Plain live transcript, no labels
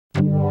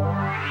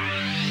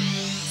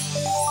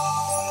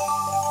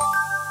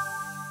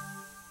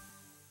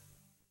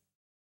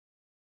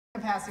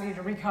capacity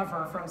to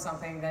recover from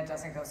something that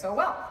doesn't go so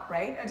well,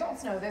 right?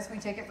 Adults know this, we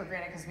take it for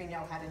granted because we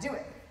know how to do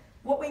it.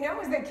 What we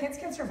know is that kids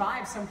can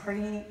survive some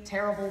pretty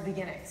terrible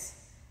beginnings.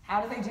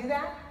 How do they do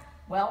that?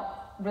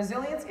 Well,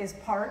 resilience is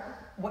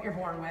part what you're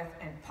born with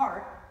and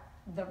part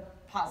the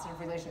positive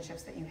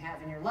relationships that you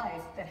have in your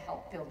life that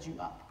help build you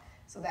up.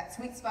 So that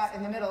sweet spot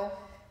in the middle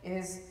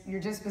is your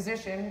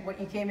disposition, what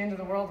you came into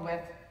the world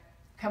with,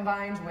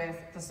 combined with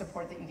the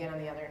support that you get on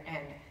the other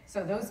end.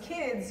 So those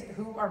kids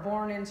who are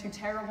born into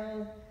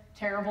terrible,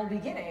 terrible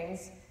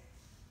beginnings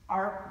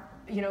are,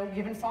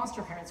 given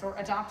foster parents or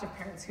adoptive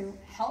parents who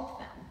help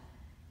them,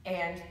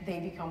 and they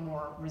become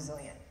more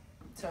resilient.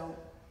 So,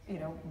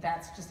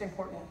 that's just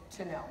important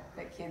to know,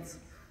 that kids,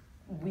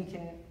 we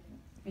can,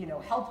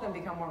 help them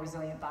become more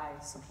resilient by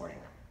supporting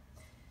them.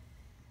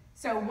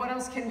 So what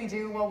else can we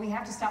do? Well, we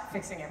have to stop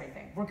fixing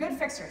everything. We're good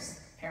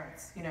fixers,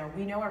 parents.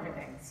 We know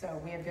everything.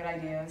 So we have good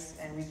ideas,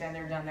 and we've been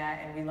there, done that,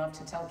 and we love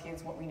to tell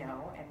kids what we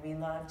know, and we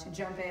love to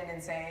jump in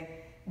and say,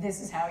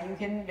 this is how you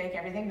can make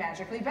everything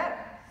magically better.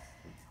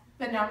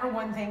 The number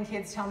one thing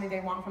kids tell me they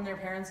want from their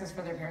parents is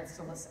for their parents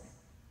to listen.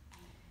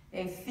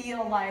 They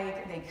feel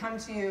like they come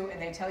to you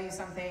and they tell you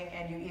something,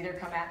 and you either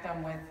come at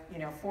them with,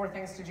 4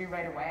 things to do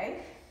right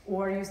away,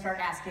 or you start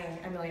asking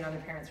a million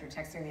other parents, or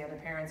texting the other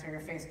parents, or you're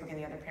Facebooking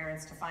the other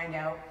parents to find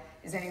out,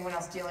 is anyone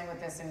else dealing with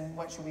this, and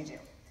what should we do?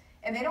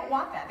 And they don't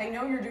want that. They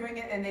know you're doing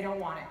it, and they don't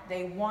want it.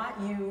 They want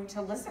you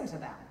to listen to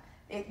them.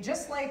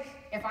 Just like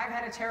if I've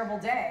had a terrible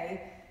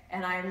day,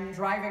 and I'm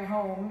driving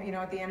home,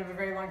 at the end of a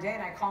very long day,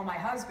 and I call my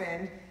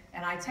husband,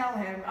 and I tell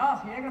him,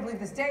 oh, you're not gonna believe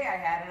this day I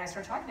had, and I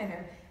start talking to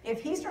him.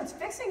 If he starts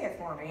fixing it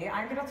for me,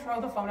 I'm gonna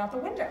throw the phone out the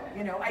window.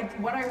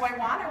 What do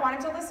I want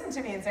him to listen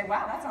to me and say,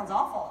 wow, that sounds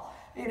awful.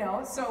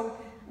 So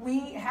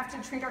we have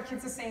to treat our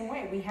kids the same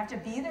way. We have to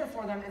be there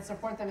for them and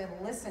support them and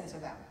listen to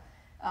them.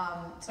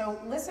 So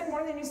listen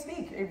more than you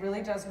speak. It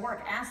really does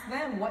work. Ask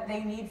them what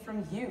they need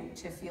from you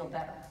to feel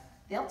better.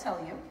 They'll tell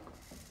you.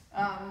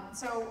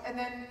 And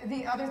then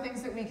the other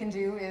things that we can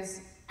do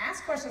is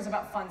ask questions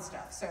about fun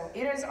stuff. So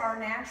it is our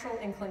natural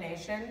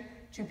inclination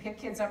to pick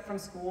kids up from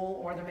school,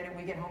 or the minute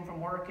we get home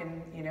from work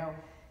and,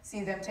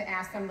 see them, to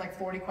ask them like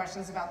 40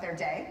 questions about their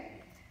day.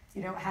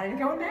 How did it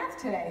go in math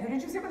today? Who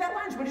did you sit with at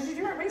lunch? What did you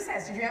do at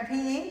recess? Did you have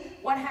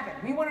PE? What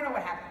happened? We want to know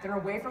what happened. They're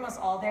away from us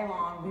all day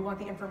long. We want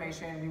the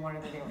information. We want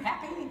to know they were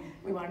happy.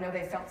 We want to know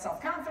they felt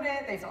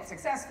self-confident. They felt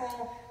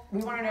successful.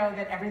 We want to know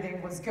that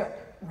everything was good,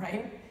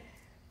 right?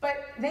 But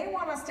they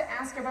want us to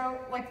ask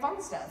about like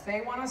fun stuff.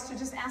 They want us to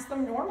just ask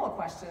them normal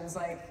questions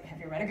like, have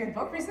you read a good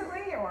book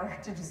recently? Or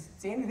to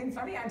just see anything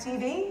funny on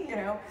TV?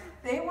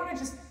 They want to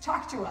just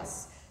talk to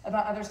us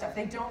about other stuff.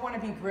 They don't want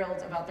to be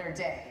grilled about their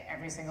day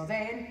every single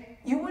day. And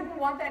you wouldn't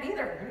want that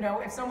either.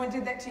 If someone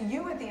did that to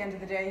you at the end of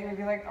the day, you would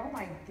be like, oh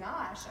my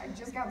gosh, I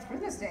just got through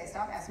this day.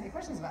 Stop asking me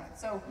questions about it.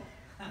 So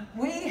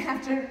we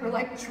have to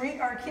like treat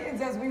our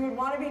kids as we would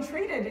want to be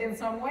treated in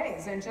some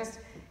ways, and just,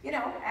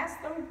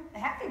 ask them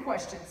happy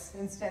questions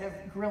instead of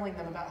grilling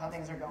them about how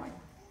things are going.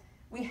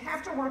 We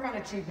have to work on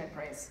achievement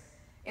praise.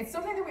 It's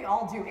something that we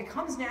all do. It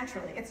comes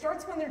naturally. It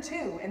starts when they're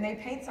 2 and they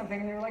paint something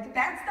and you're like,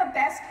 that's the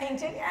best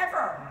painting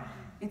ever.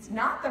 It's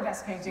not the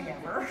best painting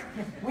ever.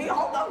 We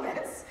all know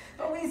this,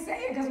 but we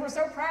say it because we're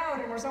so proud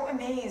and we're so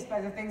amazed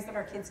by the things that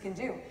our kids can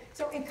do.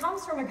 So it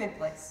comes from a good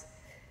place.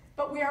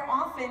 But we are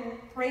often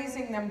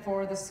praising them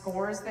for the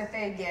scores that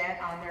they get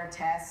on their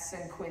tests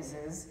and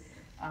quizzes,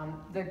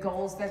 the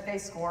goals that they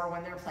score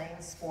when they're playing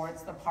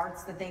sports, the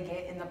parts that they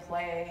get in the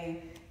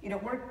play.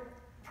 We're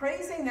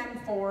praising them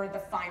for the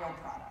final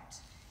product.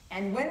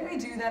 And when we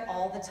do that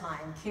all the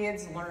time,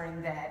 kids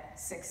learn that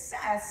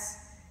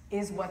success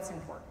is what's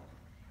important.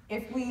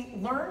 If we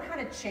learn how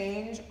to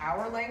change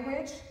our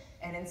language,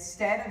 and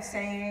instead of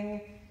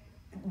saying,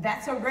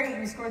 that's so great,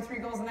 you scored 3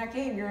 goals in that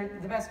game, you're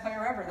the best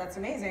player ever, that's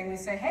amazing, we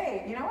say,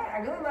 hey, you know what, I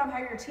really love how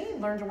your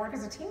team learned to work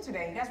as a team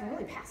today. You guys were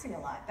really passing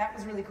a lot. That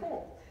was really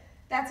cool.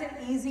 That's an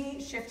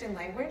easy shift in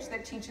language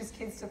that teaches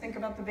kids to think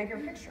about the bigger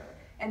picture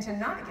and to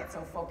not get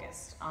so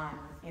focused on,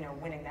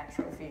 winning that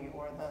trophy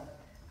or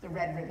the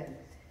red ribbon.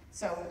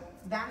 So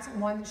that's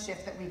one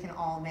shift that we can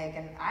all make,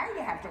 and I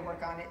have to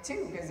work on it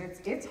too, because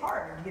it's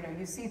hard.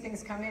 You see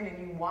things come in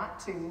and you want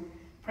to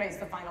praise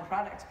the final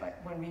product,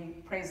 but when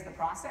we praise the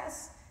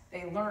process,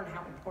 they learn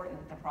how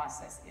important the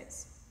process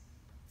is.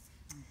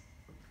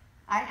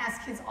 I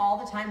ask kids all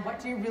the time, what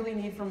do you really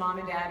need from mom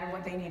and dad? And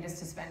what they need is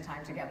to spend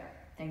time together.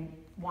 They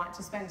want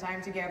to spend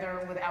time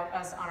together without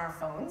us on our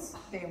phones.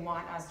 They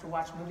want us to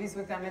watch movies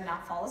with them and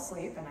not fall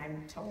asleep, and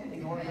I'm totally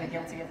horribly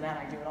guilty of that.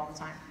 I do it all the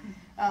time.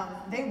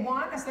 They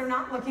want us, they're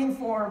not looking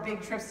for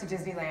big trips to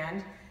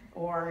Disneyland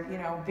or,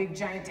 big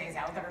giant days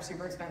out that are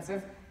super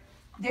expensive.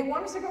 They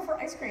want us to go for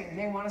ice cream.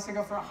 They want us to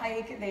go for a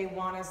hike. They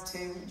want us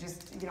to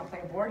just,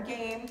 play a board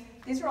game.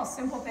 These are all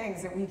simple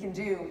things that we can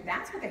do.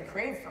 That's what they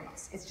crave from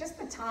us. It's just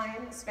the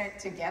time spent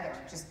together,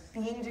 just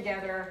being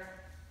together,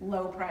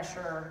 low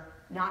pressure,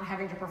 not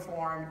having to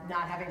perform,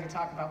 not having to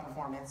talk about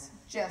performance,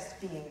 just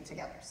being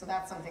together. So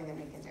that's something that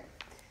we can do.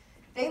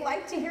 They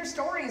like to hear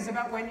stories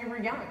about when you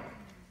were young.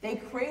 They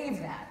crave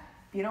that.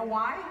 You know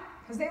why?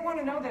 Because they want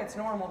to know that it's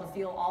normal to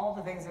feel all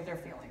the things that they're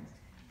feeling.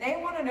 They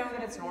want to know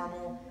that it's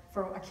normal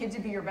for a kid to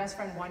be your best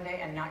friend one day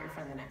and not your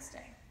friend the next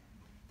day.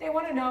 They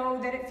want to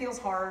know that it feels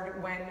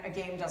hard when a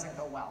game doesn't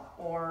go well,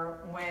 or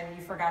when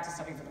you forgot to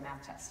study for the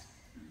math test.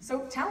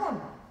 So tell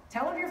them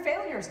your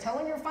failures, tell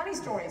them your funny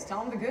stories,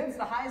 tell them the goods,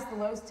 the highs, the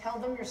lows, tell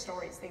them your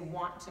stories. They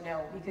want to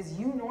know because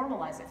you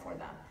normalize it for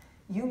them.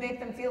 You make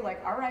them feel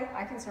like, all right,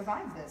 I can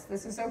survive this.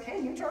 This is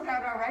okay, you turned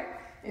out all right.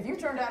 If you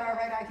turned out all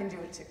right, I can do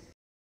it too.